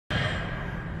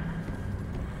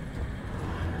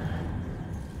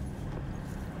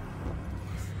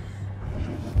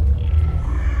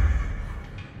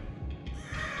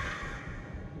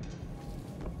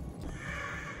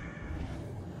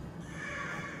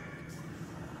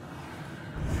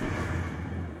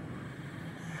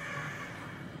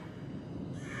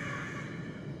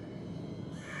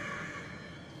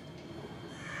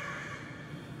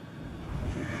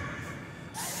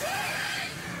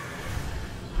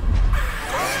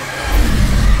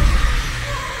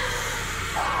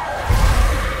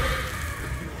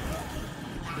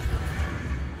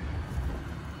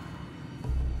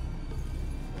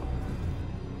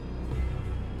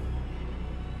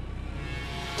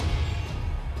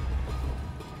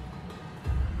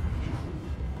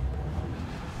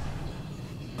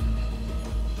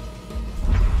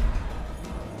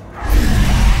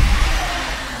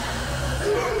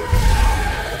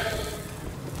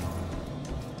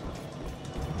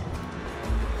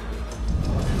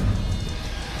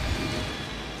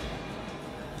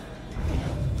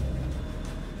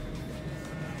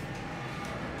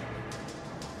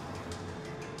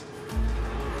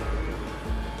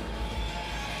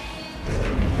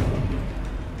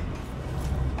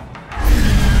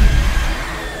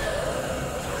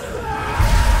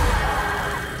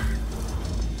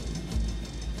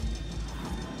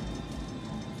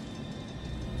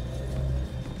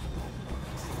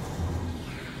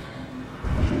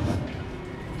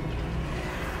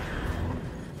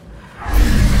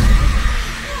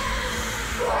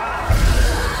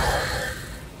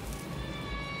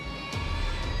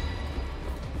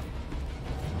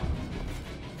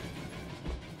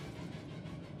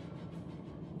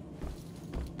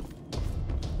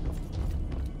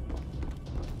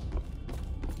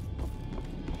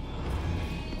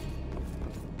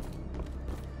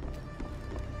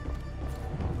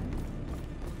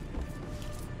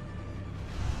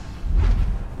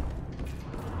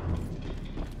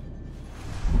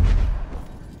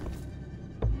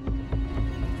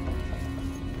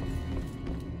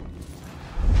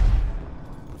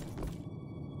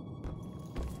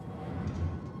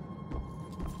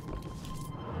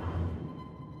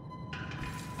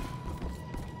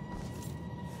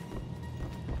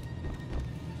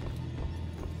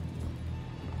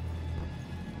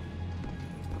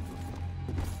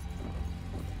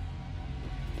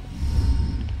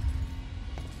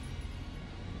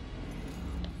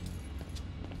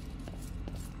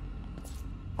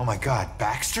Oh my God,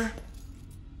 Baxter?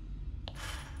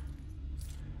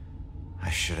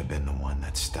 I should have been the one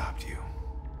that stopped you.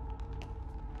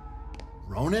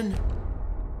 Ronan?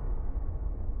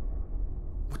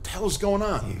 What the hell is going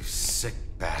on? You sick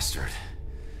bastard.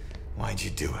 Why'd you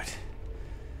do it?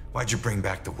 Why'd you bring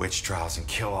back the witch trials and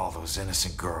kill all those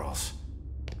innocent girls?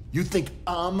 You think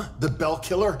I'm the Bell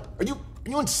Killer? Are you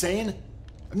insane?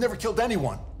 I've never killed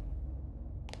anyone.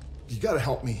 You gotta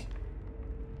help me.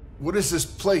 What is this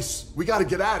place? We gotta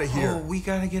get out of here. Oh, we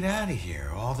gotta get out of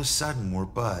here. All of a sudden, we're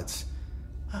buds.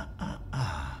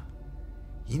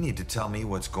 You need to tell me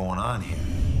what's going on here.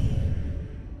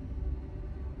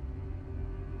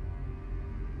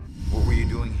 What were you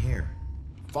doing here?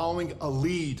 Following a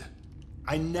lead.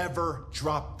 I never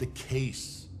dropped the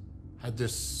case. Had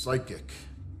this psychic,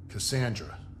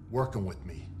 Cassandra, working with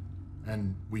me.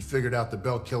 And we figured out the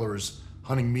Bell Killer is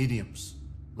hunting mediums.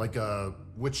 Like a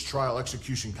witch trial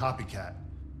execution copycat.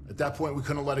 At that point, we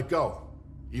couldn't let it go.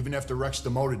 Even after Rex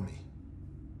demoted me.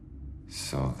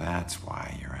 So that's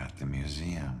why you're at the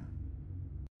museum.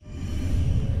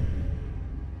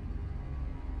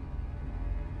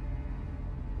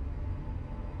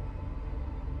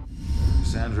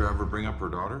 Cassandra ever bring up her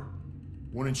daughter?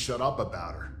 Wouldn't shut up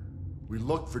about her. We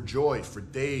looked for Joy for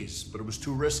days, but it was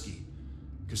too risky.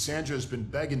 Cassandra has been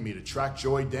begging me to track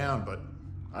Joy down, but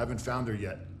I haven't found her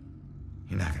yet.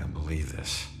 You're not gonna believe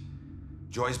this.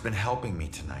 Joy's been helping me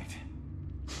tonight.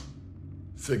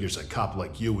 Figures a cop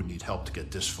like you would need help to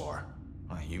get this far.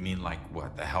 You mean like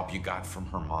what? The help you got from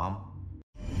her mom?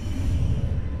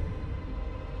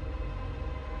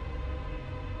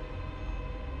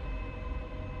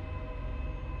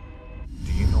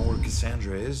 Do you know where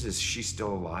Cassandra is? Is she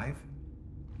still alive?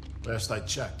 Last I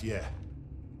checked, yeah.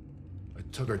 I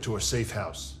took her to a safe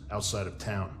house outside of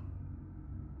town.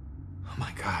 Oh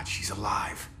my God, she's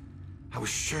alive. I was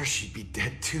sure she'd be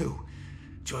dead too.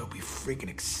 Joy would be freaking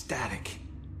ecstatic.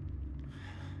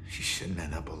 She shouldn't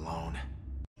end up alone.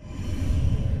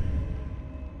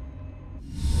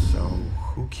 So,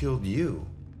 who killed you?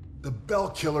 The Bell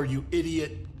Killer, you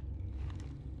idiot.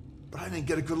 But I didn't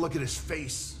get a good look at his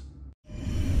face.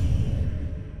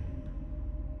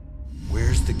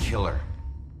 Where's the killer?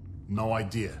 No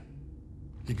idea.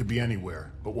 He could be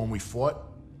anywhere, but when we fought,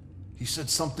 he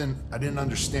said something I didn't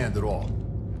understand at all.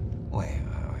 Wait.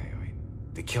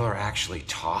 The killer actually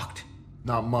talked?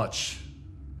 Not much,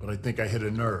 but I think I hit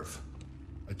a nerve.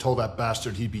 I told that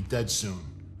bastard he'd be dead soon,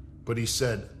 but he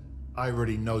said, I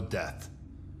already know death.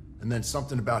 And then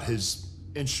something about his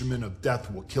instrument of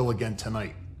death will kill again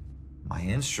tonight. My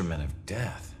instrument of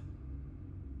death?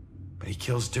 But he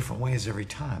kills different ways every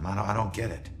time. I don't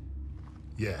get it.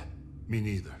 Yeah, me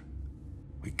neither.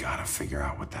 We gotta figure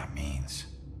out what that means.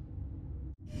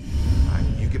 All right,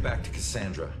 you get back to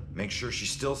Cassandra. Make sure she's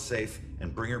still safe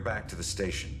and bring her back to the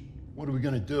station. What are we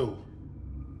gonna do?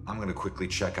 I'm gonna quickly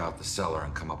check out the cellar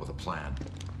and come up with a plan.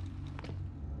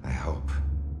 I hope.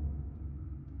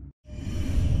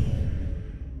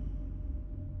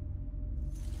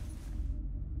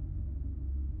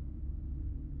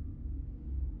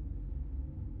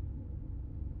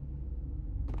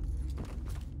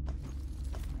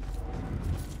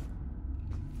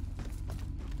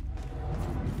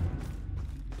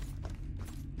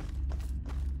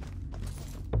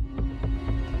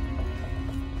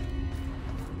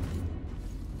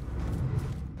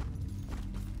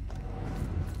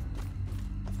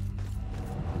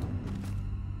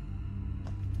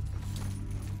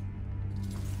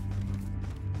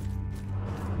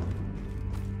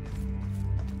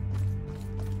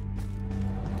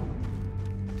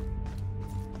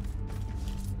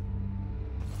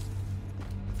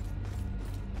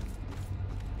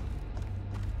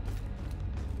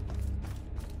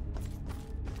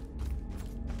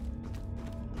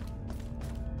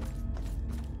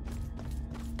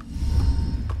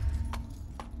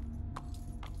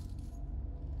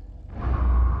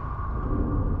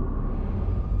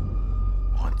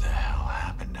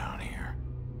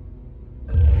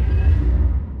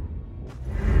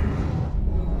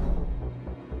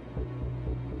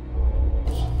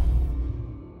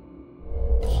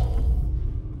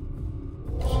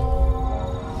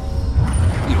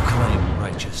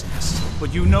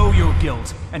 But you know your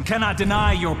guilt, and cannot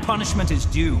deny your punishment is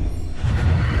due.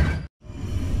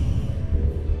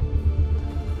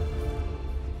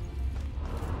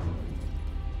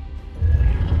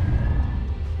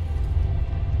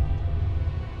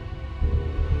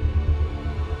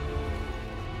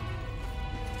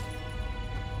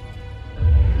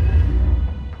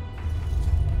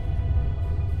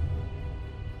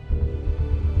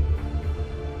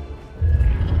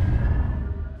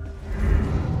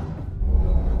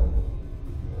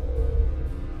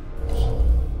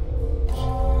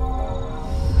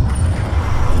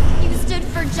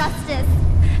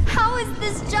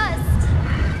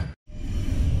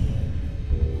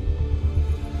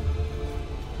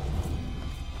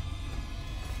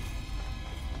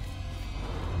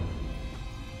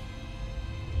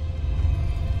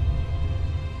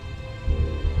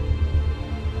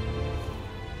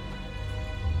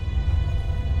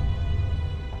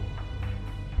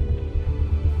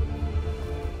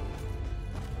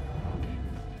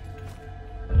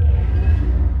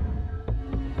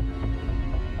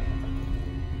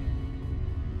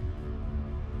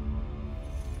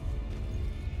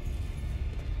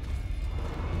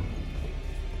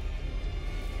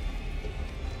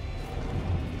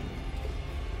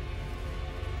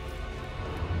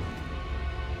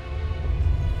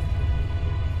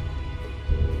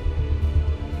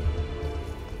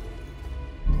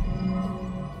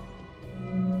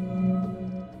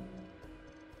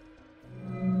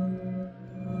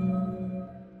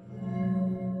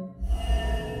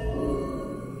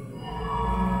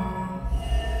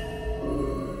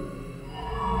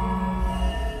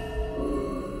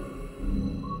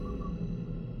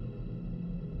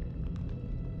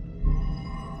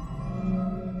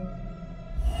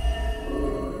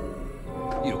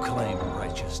 You claim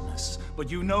righteousness,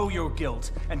 but you know your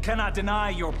guilt and cannot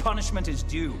deny your punishment is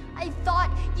due. I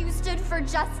thought you stood for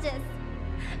justice.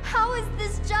 How is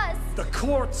this just? The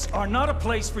courts are not a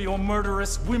place for your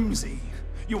murderous whimsy.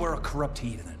 You are a corrupt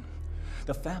heathen.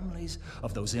 The families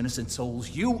of those innocent souls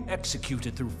you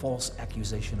executed through false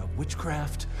accusation of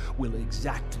witchcraft will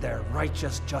exact their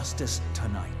righteous justice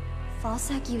tonight.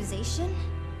 False accusation?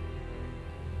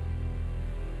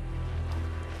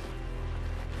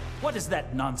 What is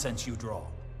that nonsense you draw?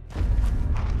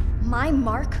 My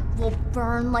mark will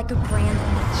burn like a brand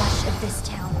on the flesh of this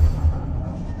town.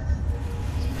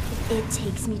 If it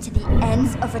takes me to the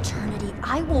ends of eternity,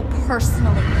 I will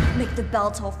personally make the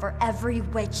bell toll for every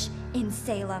witch in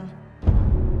Salem.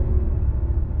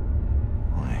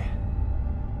 Wait.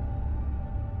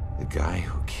 The guy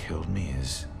who killed me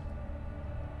is...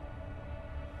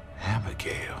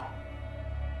 Abigail.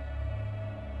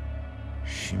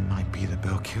 She might be the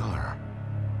Bell Killer.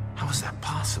 How is that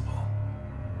possible?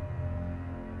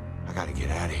 I gotta get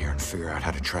out of here and figure out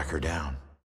how to track her down.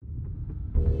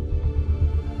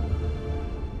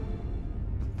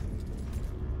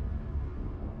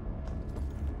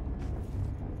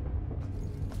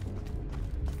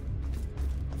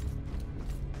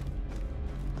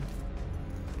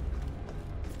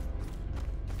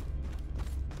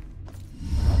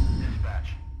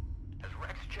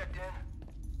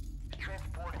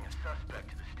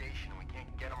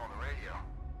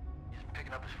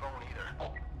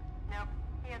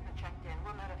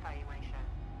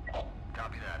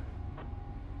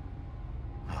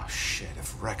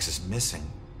 Rex is missing.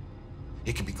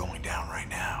 It could be going down right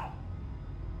now.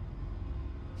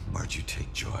 Where'd you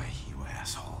take Joy, you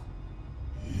asshole?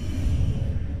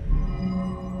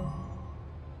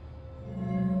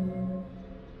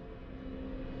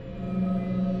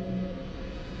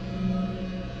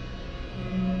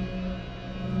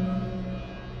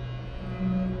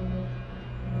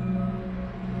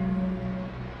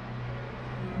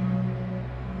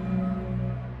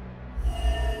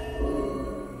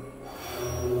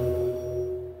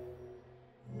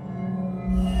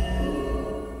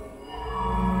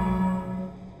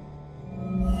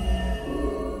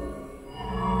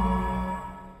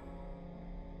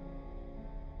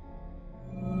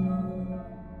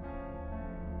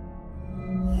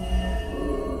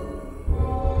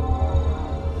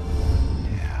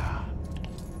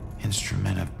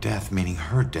 Instrument of death, meaning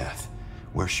her death,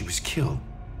 where she was killed.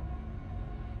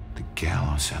 The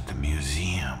gallows at the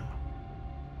museum.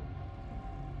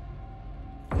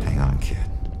 Hang on, kid.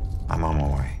 I'm on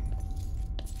my way.